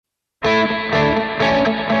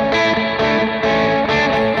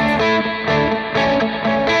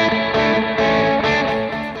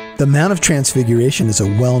The Mount of Transfiguration is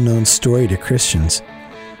a well-known story to Christians,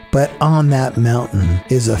 but on that mountain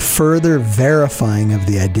is a further verifying of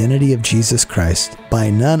the identity of Jesus Christ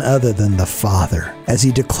by none other than the Father, as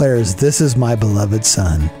he declares, "This is my beloved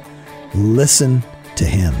Son. Listen to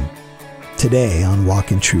him." Today on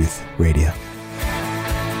Walk in Truth Radio.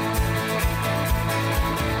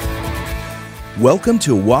 Welcome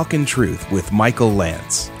to Walk in Truth with Michael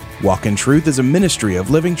Lance. Walk in Truth is a ministry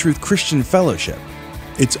of Living Truth Christian Fellowship.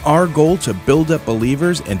 It's our goal to build up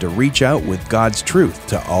believers and to reach out with God's truth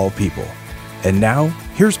to all people. And now,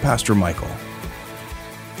 here's Pastor Michael.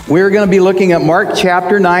 We're going to be looking at Mark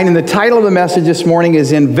chapter 9, and the title of the message this morning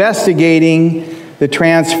is Investigating the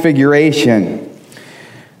Transfiguration.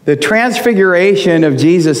 The Transfiguration of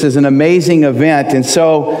Jesus is an amazing event, and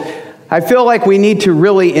so I feel like we need to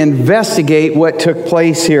really investigate what took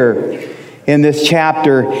place here in this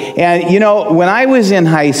chapter. And you know, when I was in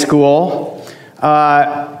high school,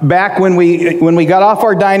 back when we got off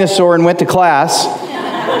our dinosaur and went to class,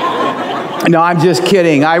 no, I'm just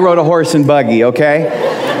kidding. I rode a horse and buggy, okay?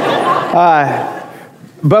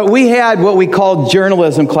 But we had what we called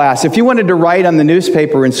journalism class. If you wanted to write on the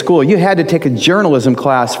newspaper in school, you had to take a journalism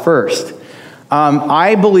class first.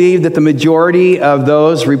 I believe that the majority of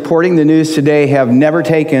those reporting the news today have never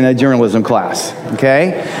taken a journalism class,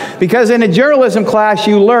 okay? Because in a journalism class,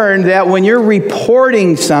 you learn that when you're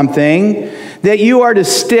reporting something, that you are to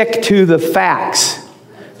stick to the facts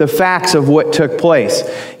of what took place.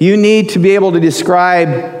 You need to be able to describe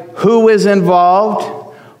who was involved,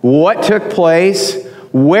 what took place,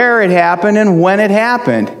 where it happened, and when it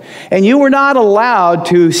happened. And you were not allowed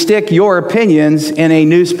to stick your opinions in a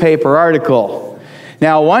newspaper article.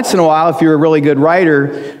 Now, once in a while, if you're a really good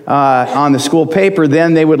writer on the school paper,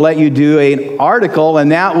 then they would let you do an article,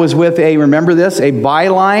 and that was with remember this, a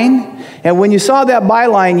byline. And when you saw that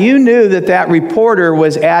byline, you knew that that reporter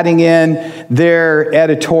was adding in their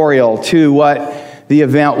editorial to what the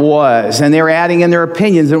event was. And they were adding in their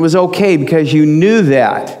opinions, and it was okay because you knew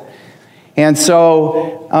that. And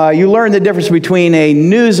so you learn the difference between a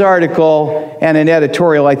news article and an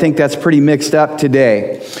editorial. I think that's pretty mixed up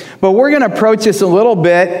today. But we're going to approach this a little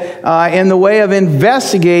bit in the way of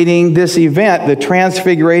investigating this event, the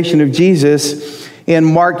Transfiguration of Jesus, in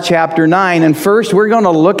Mark chapter 9. And first, we're going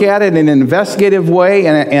to look at it in an investigative way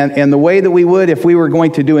and the way that we would if we were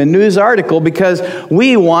going to do a news article, because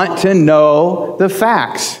we want to know the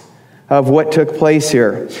facts of what took place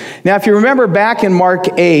here. Now, if you remember back in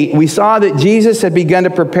Mark 8, we saw that Jesus had begun to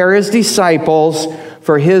prepare his disciples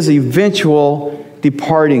for his eventual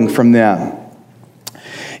departing from them.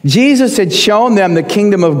 Jesus had shown them the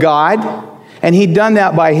kingdom of God, and he'd done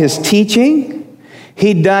that by his teaching.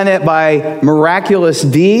 He'd done it by miraculous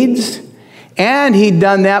deeds, and he'd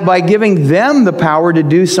done that by giving them the power to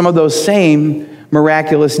do some of those same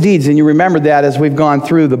miraculous deeds. And you remember that as we've gone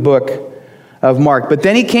through the book of Mark. But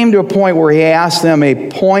then he came to a point where he asked them a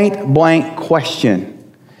point-blank question.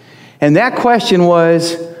 And that question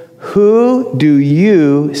was, "Who do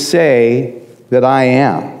you say that I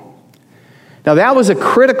am?" Now, that was a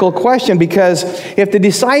critical question, because if the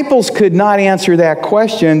disciples could not answer that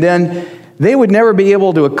question, then they would never be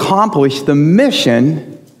able to accomplish the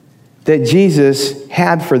mission that Jesus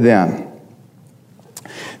had for them.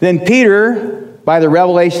 Then Peter, by the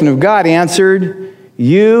revelation of God, answered,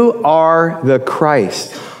 "You are the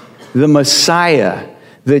Christ, the Messiah,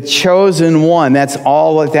 the chosen one." That's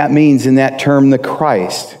all that means in that term, the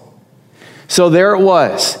Christ. So there it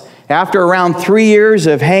was. After around 3 years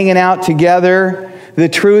of hanging out together, the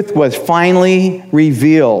truth was finally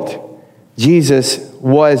revealed. Jesus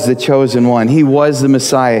was the chosen one. He was the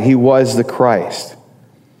Messiah. He was the Christ.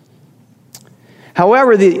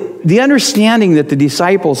 However, the understanding that the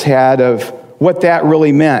disciples had of what that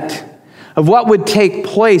really meant, of what would take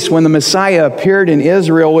place when the Messiah appeared in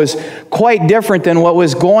Israel, was quite different than what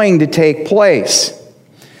was going to take place.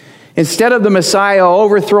 Instead of the Messiah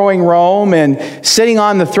overthrowing Rome and sitting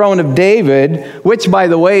on the throne of David, which, by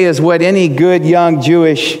the way, is what any good young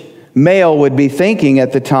Jewish male would be thinking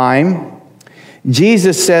at the time,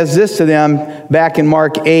 Jesus says this to them back in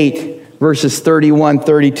Mark 8, verses 31,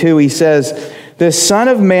 32. He says, "The Son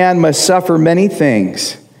of Man must suffer many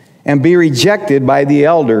things and be rejected by the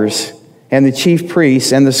elders and the chief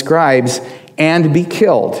priests and the scribes and be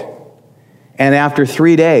killed, and after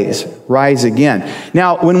 3 days rise again."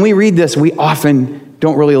 Now, when we read this, we often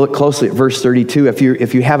don't really look closely at verse 32.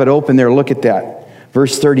 If you have it open there, look at that.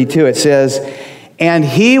 Verse 32, it says, "And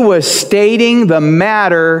he was stating the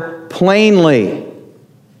matter plainly."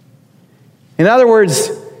 In other words,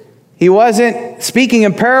 he wasn't speaking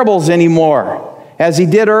in parables anymore, as he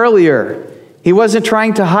did earlier. He wasn't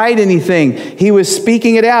trying to hide anything. He was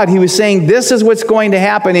speaking it out. He was saying, this is what's going to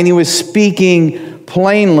happen, and he was speaking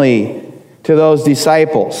plainly to those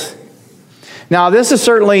disciples. Now, this is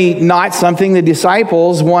certainly not something the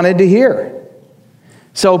disciples wanted to hear.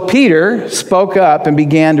 So Peter spoke up and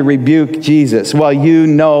began to rebuke Jesus. Well, you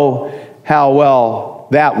know how well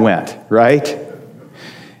that went, right?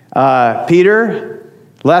 Peter,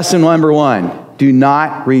 lesson number 1, do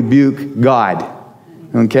not rebuke God.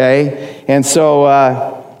 Okay? And so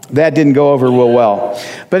that didn't go over real well.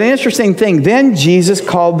 But an interesting thing, then Jesus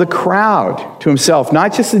called the crowd to himself,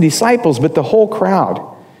 not just the disciples, but the whole crowd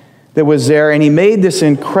that was there, and he made this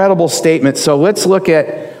incredible statement. So let's look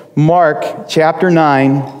at Mark chapter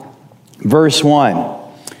 9, verse 1.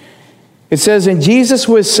 It says, and Jesus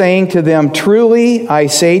was saying to them, truly I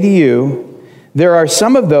say to you, there are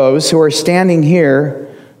some of those who are standing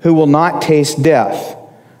here who will not taste death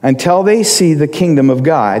until they see the kingdom of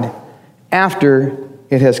God after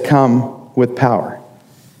it has come with power.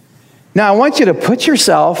 Now I want you to put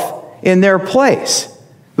yourself in their place.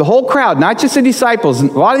 The whole crowd, not just the disciples. A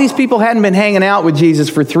lot of these people hadn't been hanging out with Jesus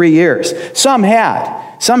for 3 years. Some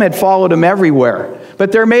had. Some had followed him everywhere.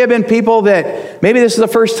 But there may have been people that maybe this is the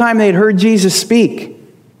first time they'd heard Jesus speak.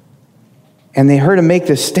 And they heard him make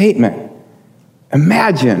this statement.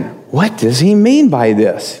 Imagine, what does he mean by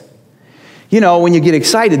this? You know, when you get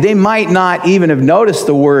excited, they might not even have noticed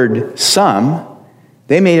the word some.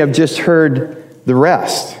 They may have just heard the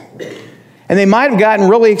rest. And they might have gotten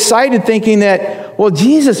really excited thinking that, well,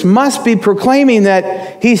 Jesus must be proclaiming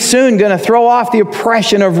that he's soon going to throw off the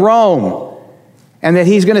oppression of Rome and that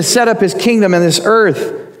he's going to set up his kingdom in this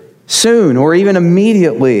earth soon or even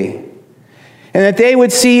immediately. And that they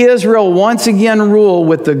would see Israel once again rule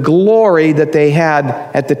with the glory that they had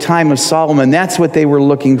at the time of Solomon. That's what they were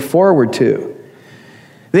looking forward to.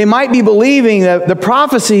 They might be believing the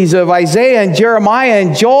prophecies of Isaiah and Jeremiah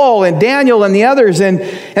and Joel and Daniel and the others and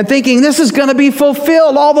thinking this is going to be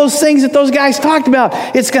fulfilled. All those things that those guys talked about,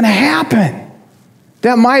 it's going to happen.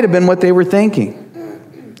 That might have been what they were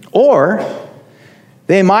thinking. Or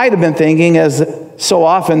they might have been thinking, as so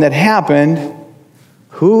often that happened,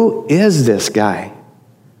 who is this guy?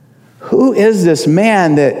 Who is this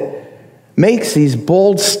man that makes these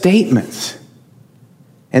bold statements?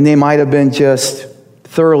 And they might have been just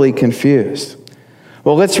thoroughly confused.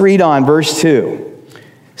 Well, let's read on, verse 2.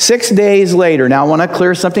 6 days later, now I want to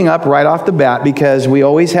clear something up right off the bat because we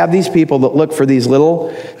always have these people that look for these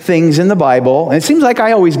little things in the Bible. And it seems like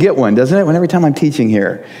I always get one, doesn't it? Every time I'm teaching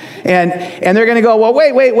here. And they're going to go, well,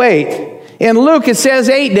 wait. In Luke, it says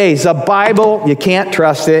 8 days. The Bible, you can't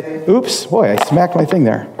trust it. Oops, boy, I smacked my thing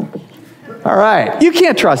there. All right, you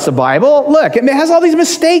can't trust the Bible. Look, it has all these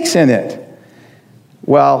mistakes in it.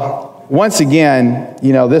 Well, once again,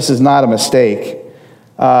 you know, this is not a mistake.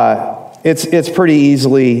 It's pretty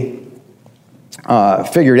easily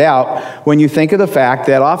figured out when you think of the fact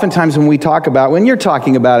that oftentimes when you're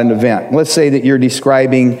talking about an event, let's say that you're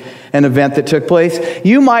describing an event that took place,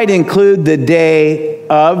 you might include the day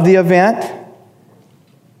of the event,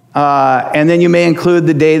 and then you may include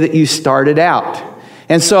the day that you started out.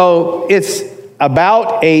 And so it's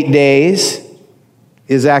about 8 days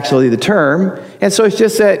is actually the term. And so it's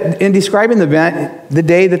just that in describing the event, the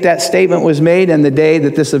day that that statement was made and the day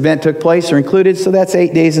that this event took place are included, so that's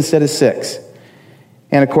 8 days instead of 6.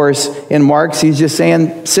 And of course, in Mark's, he's just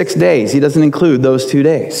saying 6 days. He doesn't include those 2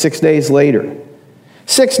 days. 6 days later.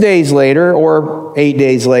 6 days later, or 8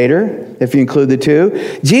 days later, if you include the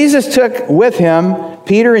two, Jesus took with him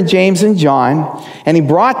Peter and James and John, and he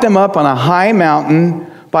brought them up on a high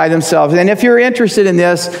mountain by themselves. And if you're interested in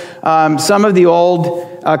this, some of the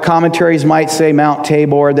old commentaries might say Mount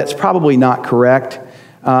Tabor. That's probably not correct.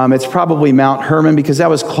 It's probably Mount Hermon because that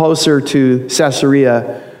was closer to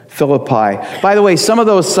Caesarea Philippi. By the way, some of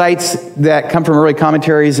those sites that come from early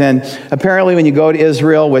commentaries, and apparently when you go to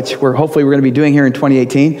Israel, which hopefully we're going to be doing here in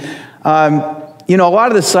 2018, a lot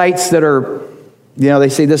of the sites that are, they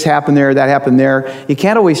say this happened there, that happened there, you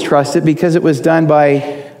can't always trust it because it was done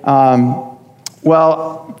by,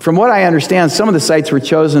 from what I understand, some of the sites were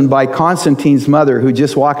chosen by Constantine's mother, who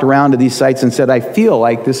just walked around to these sites and said, I feel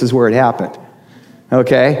like this is where it happened.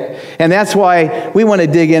 Okay? And that's why we want to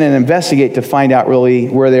dig in and investigate to find out really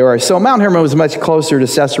where they were. So Mount Hermon was much closer to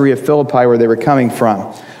Caesarea Philippi, where they were coming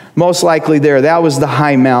from. Most likely there. That was the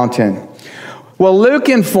high mountain. Well, Luke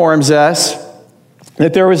informs us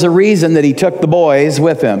that there was a reason that he took the boys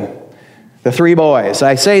with him. The 3 boys.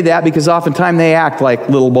 I say that because oftentimes they act like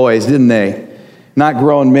little boys, didn't they? Not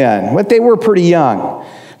grown men. But they were pretty young.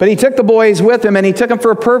 But he took the boys with him, and he took them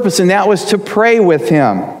for a purpose, and that was to pray with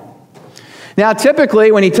him. Now,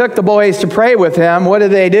 typically, when he took the boys to pray with him, what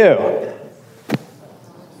did they do?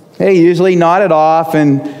 they usually nodded off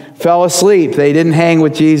and fell asleep. They didn't hang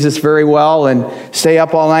with Jesus very well and stay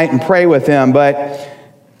up all night and pray with him. But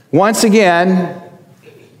once again,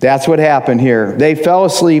 that's what happened here. They fell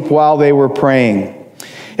asleep while they were praying.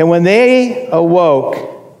 And when they awoke,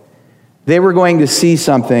 they were going to see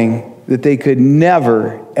something that they could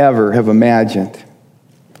never, ever have imagined.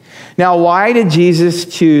 Now, why did Jesus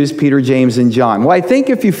choose Peter, James, and John? Well, I think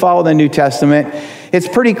if you follow the New Testament, it's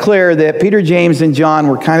pretty clear that Peter, James, and John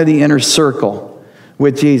were kind of the inner circle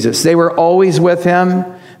with Jesus. They were always with him.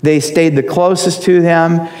 They stayed the closest to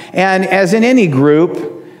him. And as in any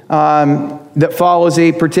group that follows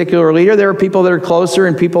a particular leader, there are people that are closer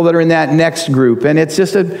and people that are in that next group. And it's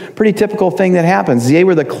just a pretty typical thing that happens. They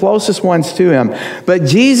were the closest ones to him. But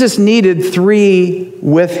Jesus needed 3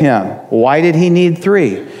 with him. Why did he need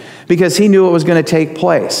 3? Because he knew it was going to take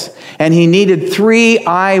place. And he needed 3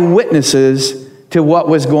 eyewitnesses to what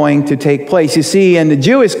was going to take place. You see, in the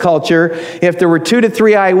Jewish culture, if there were 2 to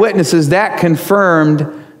 3 eyewitnesses, that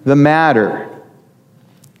confirmed the matter.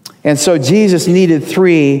 And so Jesus needed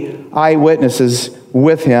 3 eyewitnesses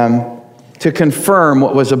with him to confirm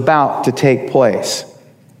what was about to take place.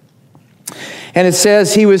 And it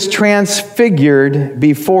says he was transfigured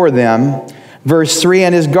before them. Verse 3,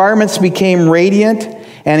 and his garments became radiant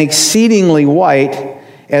and exceedingly white,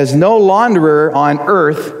 as no launderer on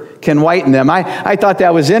earth can whiten them. I thought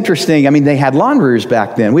that was interesting. I mean, they had launderers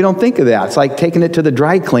back then. We don't think of that. It's like taking it to the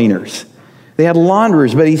dry cleaners. They had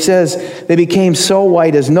launderers, but he says they became so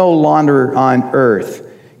white as no launderer on earth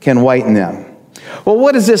can whiten them. Well,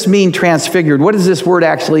 what does this mean, transfigured? What is this word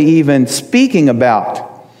actually even speaking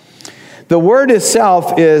about? The word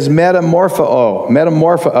itself is metamorpho.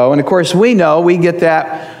 And of course, we know we get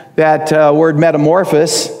that word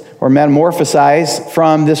metamorphos or metamorphosize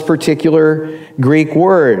from this particular Greek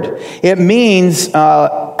word. It means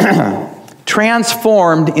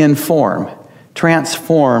transformed in form.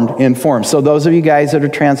 Transformed in form. So those of you guys that are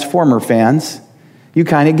Transformer fans, you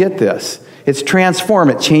kind of get this. It's transform.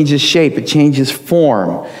 It changes shape. It changes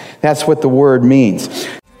form. That's what the word means.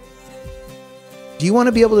 Do you want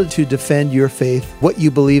to be able to defend your faith, what you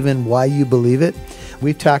believe in, why you believe it?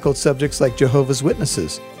 We've tackled subjects like Jehovah's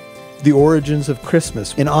Witnesses, the origins of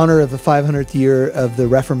Christmas. In honor of the 500th year of the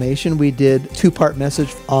Reformation, we did a 2-part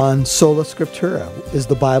message on sola scriptura. Is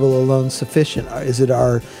the Bible alone sufficient? Is it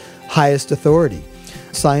our highest authority?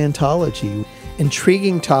 Scientology,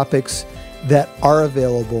 intriguing topics that are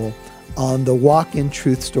available on the Walk in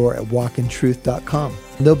Truth store at walkintruth.com.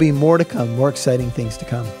 There'll be more to come, more exciting things to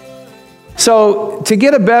come. So to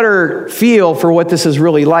get a better feel for what this is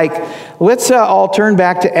really like, let's all turn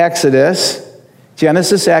back to Exodus.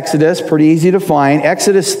 Genesis, Exodus, pretty easy to find.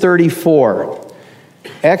 Exodus 34.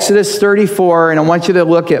 Exodus 34, and I want you to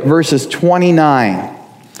look at verses 29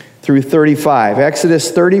 through 35.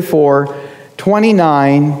 Exodus 34,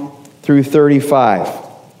 29 through 35.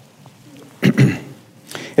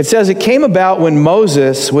 It says, it came about when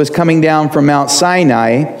Moses was coming down from Mount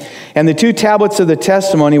Sinai, and the 2 tablets of the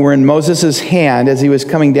testimony were in Moses' hand as he was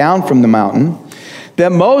coming down from the mountain,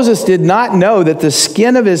 that Moses did not know that the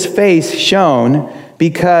skin of his face shone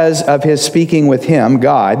because of his speaking with him,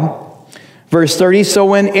 God. Verse 30, so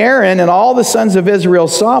when Aaron and all the sons of Israel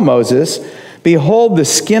saw Moses, behold, the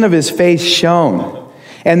skin of his face shone,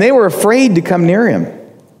 and they were afraid to come near him.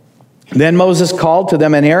 Then Moses called to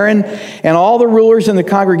them, and Aaron and all the rulers in the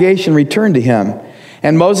congregation returned to him,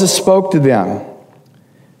 and Moses spoke to them.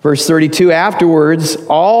 Verse 32, afterwards,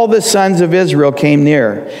 all the sons of Israel came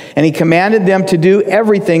near, and he commanded them to do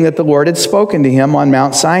everything that the Lord had spoken to him on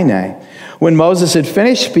Mount Sinai. When Moses had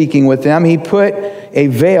finished speaking with them, he put a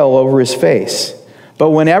veil over his face. But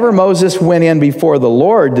whenever Moses went in before the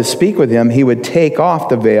Lord to speak with him, he would take off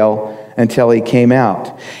the veil until he came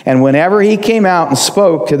out. And whenever he came out and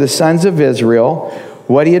spoke to the sons of Israel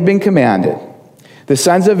what he had been commanded, the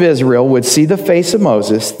sons of Israel would see the face of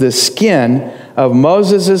Moses, the skin of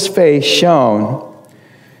Moses' face shone.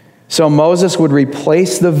 So Moses would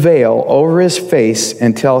replace the veil over his face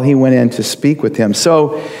until he went in to speak with him.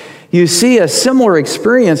 So you see a similar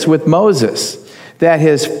experience with Moses, that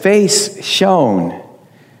his face shone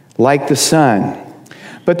like the sun.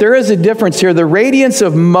 But there is a difference here. The radiance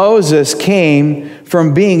of Moses came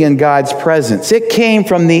from being in God's presence. It came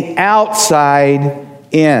from the outside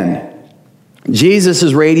in.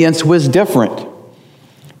 Jesus' radiance was different.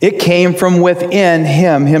 It came from within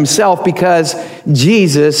him himself because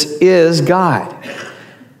Jesus is God.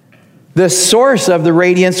 The source of the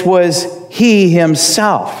radiance was he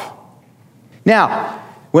himself. Now,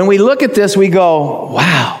 when we look at this, we go,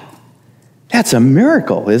 wow, that's a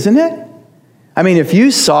miracle, isn't it? I mean, if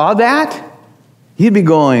you saw that, you'd be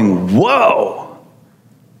going, whoa,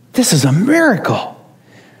 This is a miracle.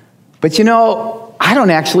 But you know, I don't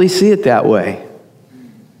actually see it that way.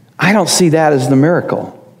 I don't see that as the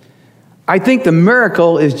miracle. I think the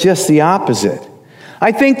miracle is just the opposite.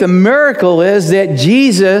 I think the miracle is that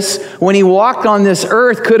Jesus, when he walked on this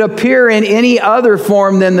earth, could appear in any other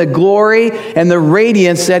form than the glory and the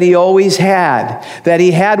radiance that he always had, that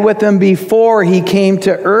he had with him before he came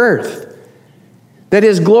to earth. That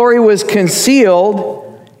his glory was concealed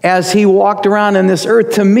as he walked around in this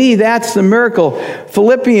earth. To me, that's the miracle.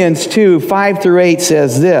 Philippians 2, 5-8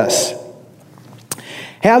 says this: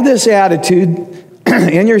 "Have this attitude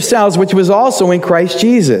in yourselves, which was also in Christ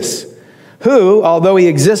Jesus, who, although he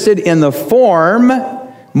existed in the form,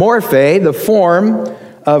 morphe, the form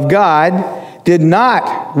of God, did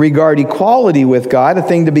not regard equality with God a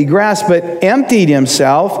thing to be grasped, but emptied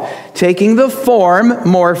himself, taking the form,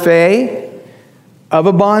 morphe, of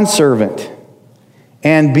a bondservant,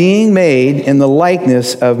 and being made in the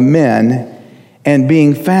likeness of men, and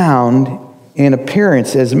being found in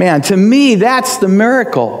appearance as man." To me, that's the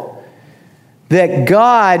miracle. That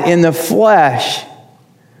God in the flesh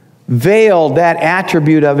veiled that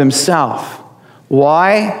attribute of himself.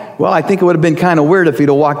 Why? Well, I think it would have been kind of weird if he'd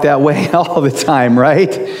have walked that way all the time,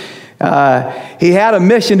 right? He had a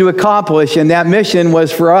mission to accomplish, and that mission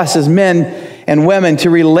was for us as men and women to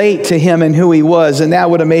relate to him and who he was, and that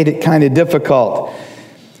would have made it kind of difficult.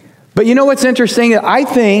 But you know what's interesting?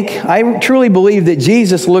 I truly believe that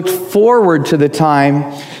Jesus looked forward to the time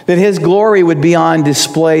that his glory would be on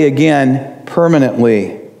display again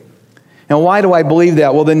permanently. And why do I believe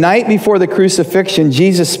that? Well, the night before the crucifixion,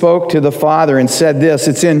 Jesus spoke to the Father and said this.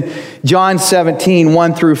 It's in John 17,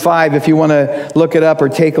 1-5, if you want to look it up or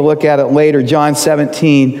take a look at it later. John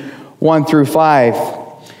 17, 1-5.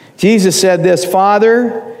 Jesus said this: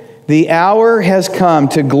 "Father, the hour has come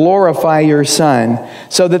to glorify your Son,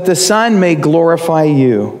 so that the Son may glorify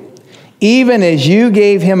you, even as you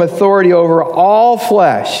gave him authority over all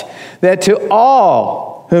flesh, that to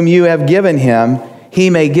all whom you have given him, he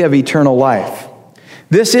may give eternal life.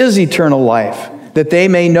 This is eternal life, that they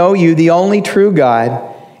may know you, the only true God,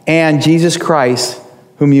 and Jesus Christ,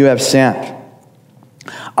 whom you have sent.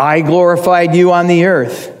 I glorified you on the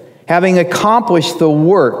earth, having accomplished the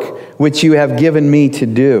work which you have given me to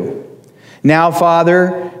do. Now,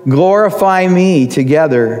 Father, glorify me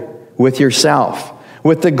together with yourself,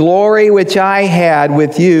 with the glory which I had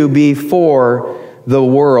with you before the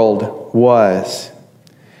world was."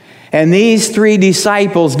 And these three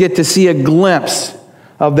disciples get to see a glimpse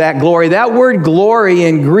of that glory. That word glory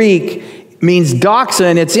in Greek means doxa,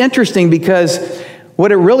 and it's interesting because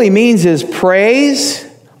what it really means is praise,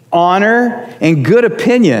 honor, and good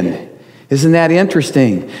opinion. Isn't that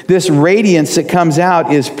interesting? This radiance that comes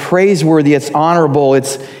out is praiseworthy, it's honorable,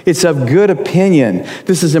 it's of good opinion.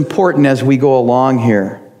 This is important as we go along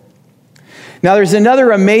here. Now there's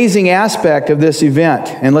another amazing aspect of this event,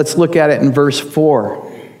 and let's look at it in verse 4.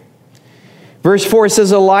 Verse 4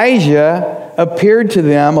 says, "Elijah appeared to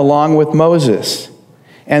them along with Moses,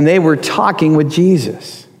 and they were talking with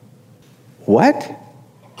Jesus." What?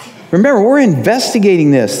 Remember, we're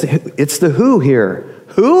investigating this. It's the who here.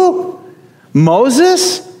 Who?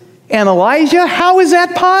 Moses and Elijah? How is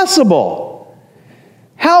that possible?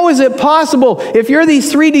 How is it possible? If you're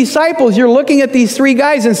these three disciples, you're looking at these three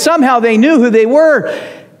guys, and somehow they knew who they were.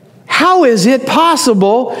 How is it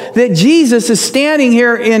possible that Jesus is standing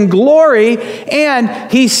here in glory and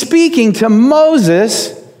he's speaking to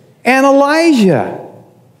Moses and Elijah?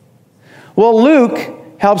 Well, Luke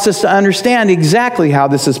helps us to understand exactly how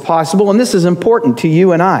this is possible, and this is important to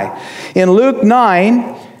you and I. In Luke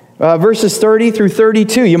 9, verses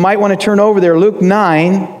 30-32, you might want to turn over there. Luke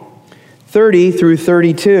 9,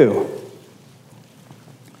 30-32.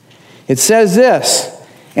 It says this: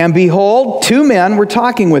 "And behold, two men were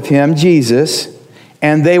talking with him," Jesus,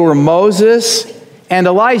 "and they were Moses and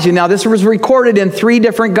Elijah." Now, this was recorded in 3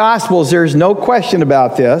 different Gospels. There's no question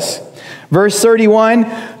about this. Verse 31,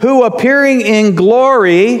 "Who appearing in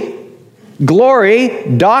glory,"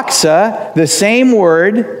 doxa, the same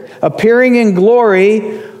word, appearing in glory,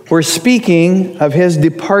 were speaking of his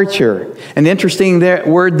departure. An interesting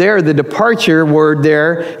word there, the departure word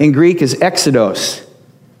there in Greek is exodos.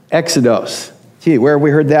 Exodos. Gee, where have we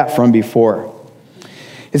heard that from before?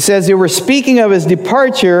 It says they were speaking of his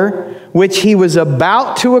departure, which he was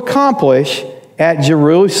about to accomplish at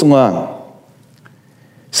Jerusalem.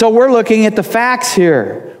 So we're looking at the facts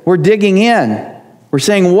here. We're digging in. We're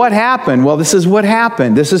saying, what happened? Well, this is what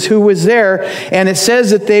happened. This is who was there. And it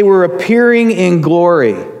says that they were appearing in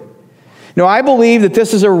glory. Now, I believe that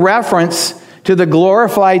this is a reference to the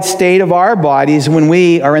glorified state of our bodies when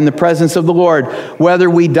we are in the presence of the Lord. Whether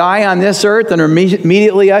we die on this earth and are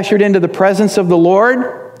immediately ushered into the presence of the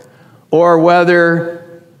Lord, or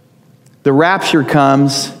whether the rapture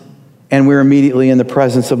comes and we're immediately in the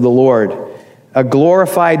presence of the Lord. A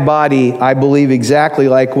glorified body, I believe, exactly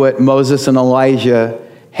like what Moses and Elijah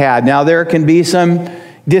had. Now, there can be some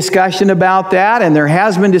discussion about that, and there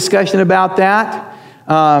has been discussion about that.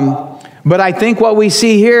 But I think what we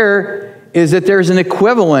see here is that there's an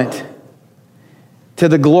equivalent to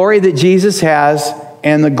the glory that Jesus has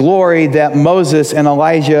and the glory that Moses and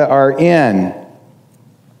Elijah are in.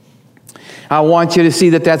 I want you to see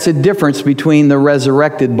that that's a difference between the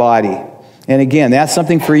resurrected body. And again, that's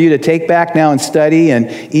something for you to take back now and study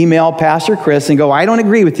and email Pastor Chris and go, I don't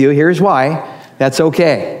agree with you, here's why. That's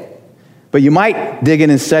okay. But you might dig in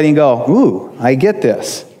and study and go, ooh, I get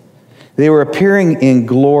this. They were appearing in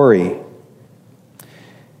glory.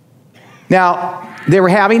 Now, they were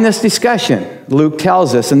having this discussion, Luke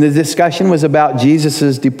tells us, and the discussion was about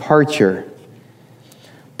Jesus' departure.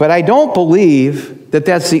 But I don't believe that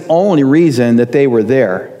that's the only reason that they were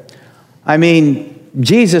there. I mean,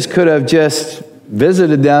 Jesus could have just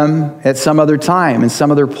visited them at some other time in some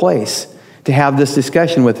other place to have this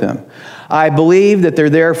discussion with them. I believe that they're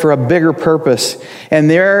there for a bigger purpose. And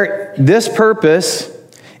this purpose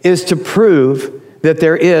is to prove that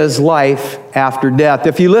there is life after death.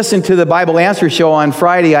 If you listen to the Bible Answer Show on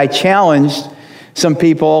Friday, I challenged some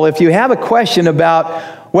people, if you have a question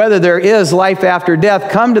about whether there is life after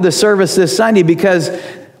death, come to the service this Sunday, because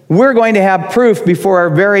we're going to have proof before our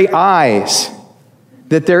very eyes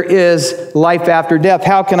that there is life after death.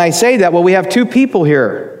 How can I say that? Well, we have two people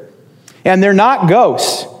here, and they're not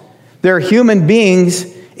ghosts. They're human beings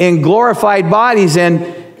in glorified bodies,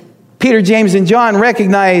 and Peter, James, and John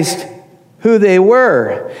recognized who they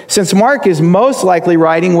were. Since Mark is most likely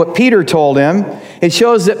writing what Peter told him, it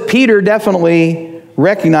shows that Peter definitely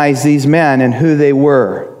recognized these men and who they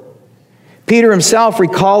were. Peter himself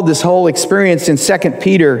recalled this whole experience in 2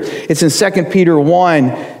 Peter. It's in 2 Peter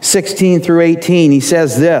 1, 16 through 18. He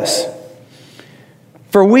says this,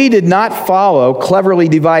 "For we did not follow cleverly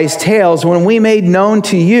devised tales when we made known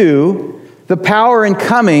to you the power and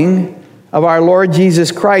coming of our Lord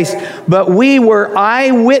Jesus Christ, but we were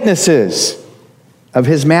eyewitnesses of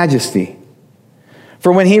his majesty.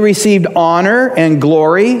 For when he received honor and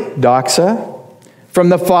glory, doxa, from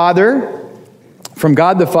the Father, from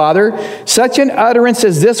God the Father, such an utterance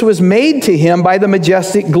as this was made to him by the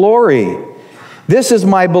majestic glory. This is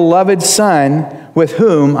my beloved Son, with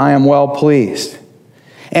whom I am well pleased.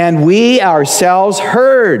 And we ourselves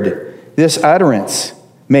heard this utterance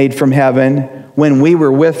made from heaven when we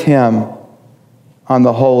were with him on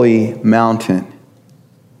the holy mountain."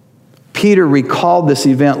 Peter recalled this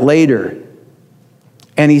event later,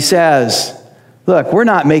 and he says, look, we're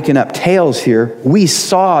not making up tales here. We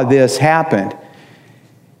saw this happen.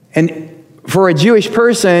 And for a Jewish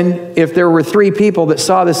person, if there were three people that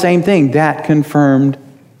saw the same thing, that confirmed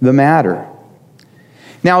the matter.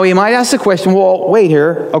 Now, we might ask the question, well, wait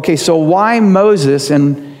here. Okay, so why Moses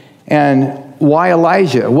and why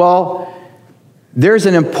Elijah? Well, there's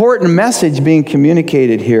an important message being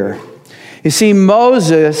communicated here. You see,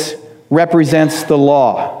 Moses represents the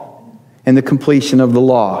law and the completion of the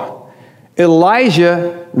law.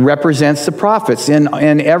 Elijah represents the prophets.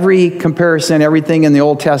 In every comparison, everything in the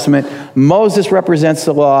Old Testament, Moses represents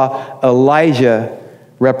the law, Elijah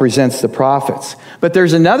represents the prophets. But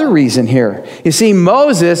there's another reason here. You see,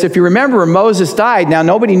 Moses, if you remember when Moses died, now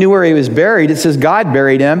nobody knew where he was buried. It says God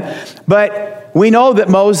buried him. But we know that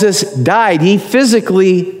Moses died. He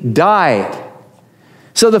physically died.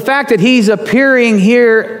 So the fact that he's appearing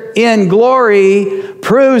here in glory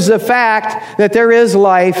proves the fact that there is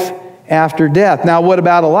life after death. Now, what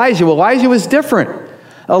about Elijah? Well, Elijah was different.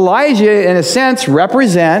 Elijah, in a sense,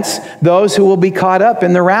 represents those who will be caught up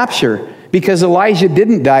in the rapture, because Elijah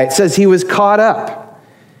didn't die. It says he was caught up.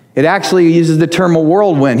 It actually uses the term a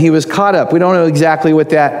whirlwind. He was caught up. We don't know exactly what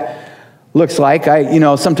that looks like.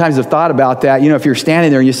 I sometimes have thought about that. If you're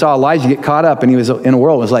standing there and you saw Elijah get caught up and he was in a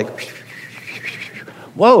whirl, it was like,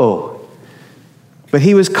 whoa. But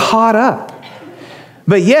he was caught up.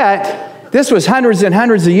 But yet, this was hundreds and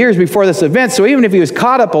hundreds of years before this event, so even if he was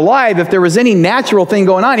caught up alive, if there was any natural thing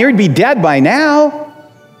going on, he would be dead by now.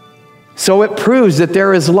 So it proves that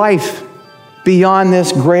there is life beyond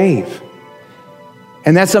this grave.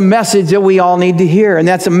 And that's a message that we all need to hear, and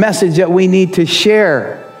that's a message that we need to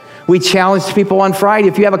share. We challenged people on Friday,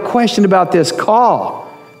 if you have a question about this, call.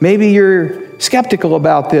 Maybe you're skeptical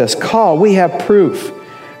about this, call. We have proof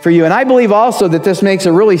for you. And I believe also that this makes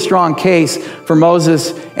a really strong case for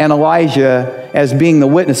Moses and Elijah as being the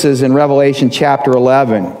witnesses in Revelation chapter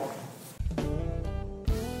 11.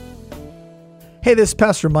 Hey, this is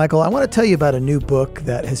Pastor Michael. I want to tell you about a new book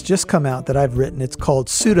that has just come out that I've written. It's called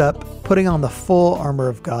Suit Up, Putting on the Full Armor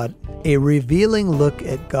of God, a revealing look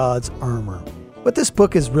at God's armor. What this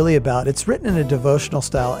book is really about, it's written in a devotional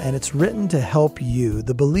style, and it's written to help you,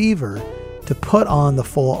 the believer, to put on the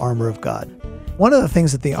full armor of God. One of the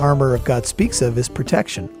things that the armor of God speaks of is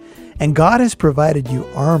protection. And God has provided you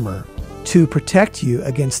armor to protect you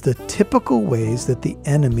against the typical ways that the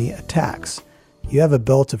enemy attacks. You have a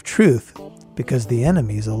belt of truth because the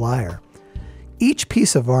enemy is a liar. Each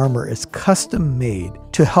piece of armor is custom made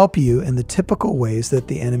to help you in the typical ways that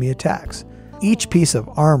the enemy attacks. Each piece of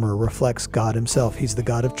armor reflects God himself. He's the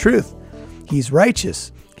God of truth. He's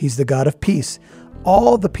righteous. He's the God of peace.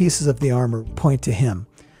 All the pieces of the armor point to him.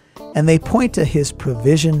 And they point to his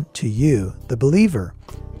provision to you, the believer,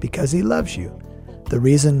 because he loves you. The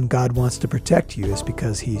reason God wants to protect you is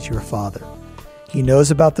because he's your Father. He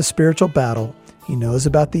knows about the spiritual battle. He knows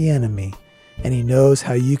about the enemy. And he knows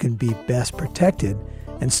how you can be best protected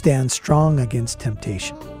and stand strong against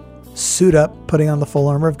temptation. Suit Up, Putting on the Full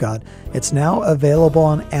Armor of God. It's now available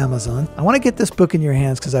on Amazon. I want to get this book in your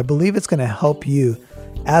hands because I believe it's going to help you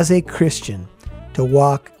as a Christian to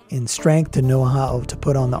walk in strength, to know how to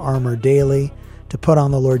put on the armor daily, to put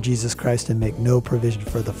on the Lord Jesus Christ and make no provision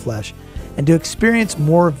for the flesh, and to experience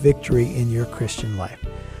more victory in your Christian life.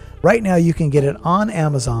 Right now you can get it on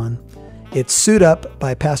Amazon. It's Suit Up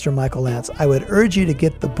by Pastor Michael Lantz. I would urge you to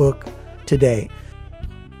get the book today.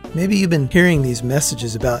 Maybe you've been hearing these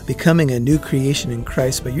messages about becoming a new creation in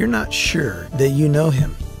Christ, but you're not sure that you know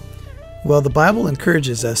him. Well, the Bible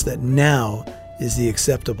encourages us that now is the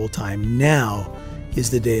acceptable time. Now is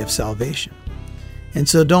the day of salvation. And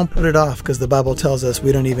so don't put it off, because the Bible tells us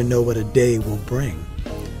we don't even know what a day will bring.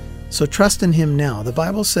 So trust in him now. The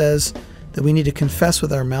Bible says that we need to confess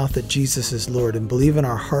with our mouth that Jesus is Lord and believe in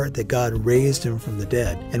our heart that God raised him from the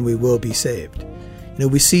dead, and we will be saved.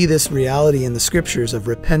 We see this reality in the scriptures of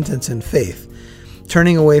repentance and faith.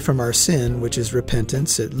 Turning away from our sin, which is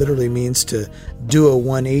repentance, it literally means to do a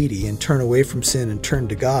 180 and turn away from sin and turn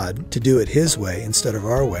to God, to do it his way instead of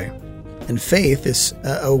our way. And faith is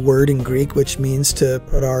a word in Greek which means to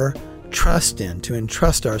put our trust in, to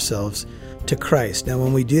entrust ourselves to Christ. Now,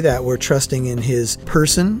 when we do that, we're trusting in his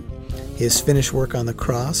person, his finished work on the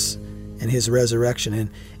cross, and his resurrection,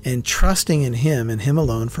 and trusting in him and him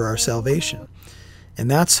alone for our salvation. And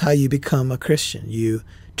that's how you become a Christian. You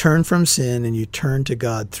turn from sin and you turn to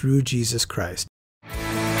God through Jesus Christ.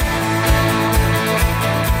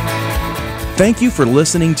 Thank you for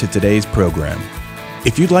listening to today's program.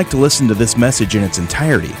 If you'd like to listen to this message in its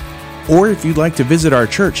entirety, or if you'd like to visit our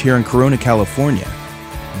church here in Corona, California,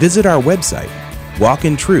 visit our website,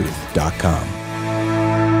 walkintruth.com.